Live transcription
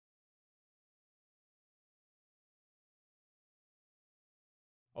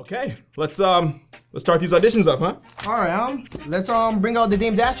Okay, let's start these auditions up, huh? All right, let's bring out the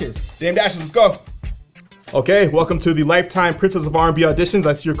Dame Dashes. Dame Dashes, let's go. Okay, welcome to the Lifetime Princess of R&B auditions.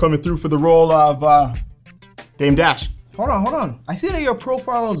 I see you're coming through for the role of Dame Dash. Hold on. I see that your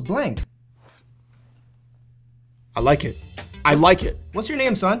profile is blank. I like it. I like it. What's your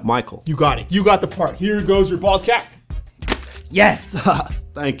name, son? Michael. You got it. You got the part. Here goes your bald cap. Yes!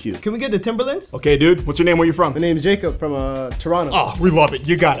 Thank you. Can we get the Timberlands? Okay, dude. What's your name? Where you from? My name's Jacob from Toronto. Oh, we love it.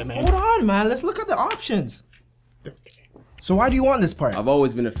 You got it, man. Hold on, man. Let's look at the options. So why do you want this part? I've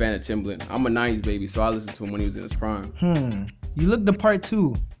always been a fan of Timbaland. I'm a 90s baby, so I listened to him when he was in his prime. You look the part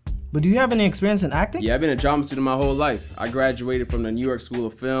too. But do you have any experience in acting? Yeah, I've been a drama student my whole life. I graduated from the New York School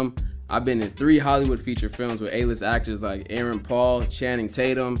of Film. I've been in 3 Hollywood feature films with A-list actors like Aaron Paul, Channing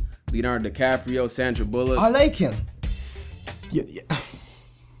Tatum, Leonardo DiCaprio, Sandra Bullock. I like him.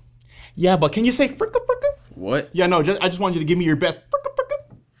 Yeah, but can you say fricka fricka? What? Yeah, no, I just want you to give me your best fricka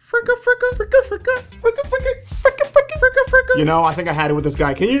fricka. Fricka fricka fricka fricka fricka fricka fricka fricka fricka fricka. You know, I think I had it with this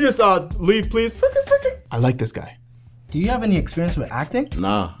guy. Can you just leave, please? Fricka fricka. I like this guy. Do you have any experience with acting?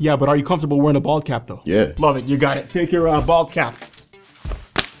 Nah. Yeah, but are you comfortable wearing a bald cap though? Yeah. Love it. You got it. Take your bald cap.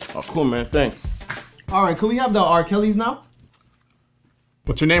 Oh, cool, man. Thanks. All right, could we have the R. Kellys now?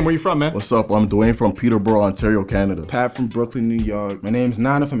 What's your name? Where you from, man? What's up? I'm Dwayne from Peterborough, Ontario, Canada. Pat from Brooklyn, New York. My name's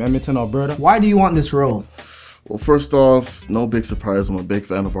Nana from Edmonton, Alberta. Why do you want this role? Well, first off, no big surprise. I'm a big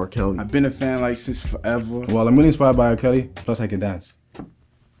fan of R. Kelly. I've been a fan like since forever. Well, I'm really inspired by R. Kelly, plus I can dance.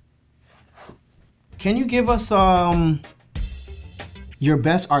 Can you give us your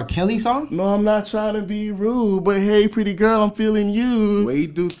best R. Kelly song? No, I'm not trying to be rude, but hey, pretty girl, I'm feeling you. Way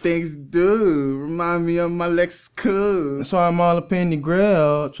do things do. Remind me of my Lexus cool. That's why I'm all up in the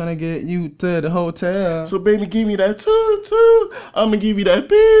grill, trying to get you to the hotel. So baby, give me that toot. I'ma give you that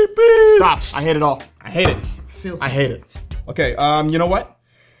beep beep. Stop. I hate it all. I hate it. I hate it. Okay, you know what?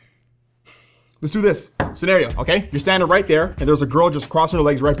 Let's do this scenario, okay? You're standing right there, and there's a girl just crossing her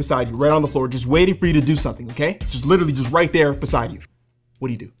legs right beside you, right on the floor, just waiting for you to do something, okay? Just literally just right there beside you. What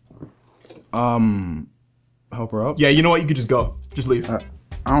do you do? Help her up? Yeah, you know what? You could just go. Just leave. I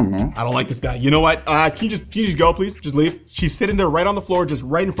don't know. I don't like this guy. You know what? Can you just go, please? Just leave. She's sitting there right on the floor, just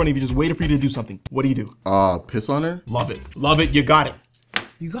right in front of you, just waiting for you to do something. What do you do? Piss on her? Love it. Love it. You got it.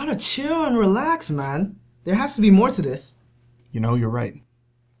 You gotta chill and relax, man. There has to be more to this. You know, you're right.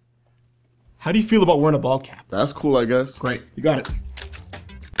 How do you feel about wearing a bald cap? That's cool, I guess. Great. You got it.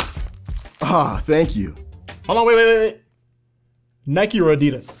 Thank you. Hold on, wait. Nike or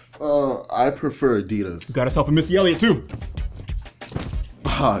Adidas? I prefer Adidas. You got yourself a Missy Elliott too.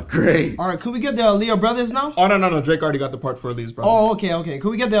 Great. All right, could we get the Aaliyah brothers now? Oh, no. Drake already got the part for Aaliyah's brother. Oh, okay. Could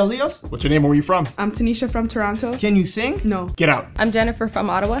we get the Aaliyahs? What's your name? Where are you from? I'm Tanisha from Toronto. Can you sing? No. Get out. I'm Jennifer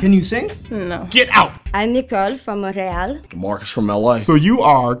from Ottawa. Can you sing? No. Get out. I'm Nicole from Montreal. Marcus from LA. So you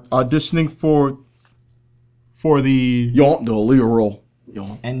are auditioning for the... Yomp, the Aaliyah role.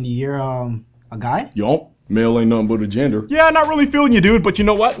 Yomp. And you're a guy? Yomp. Male ain't nothing but a gender. Yeah, not really feeling you, dude, but you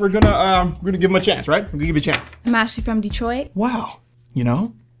know what? We're gonna give him a chance, right? We're gonna give you a chance. I'm Ashley from Detroit. Wow. You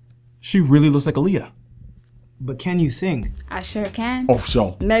know, she really looks like Aaliyah. But can you sing? I sure can. Oh,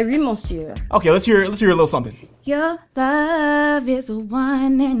 sure. Mais oui, monsieur. Okay, let's hear a little something. Your love is a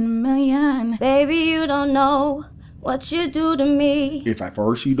 1 in a million. Baby, you don't know what you do to me. If at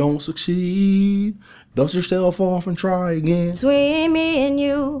first you don't succeed, dust yourself off and try again. Between me and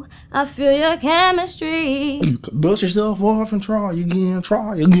you, I feel your chemistry. Dust yourself off and try again,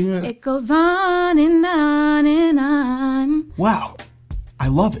 It goes on and on and on. Wow. I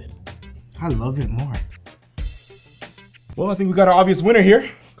love it. I love it more. Well, I think we got our obvious winner here.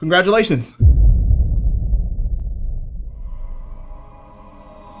 Congratulations.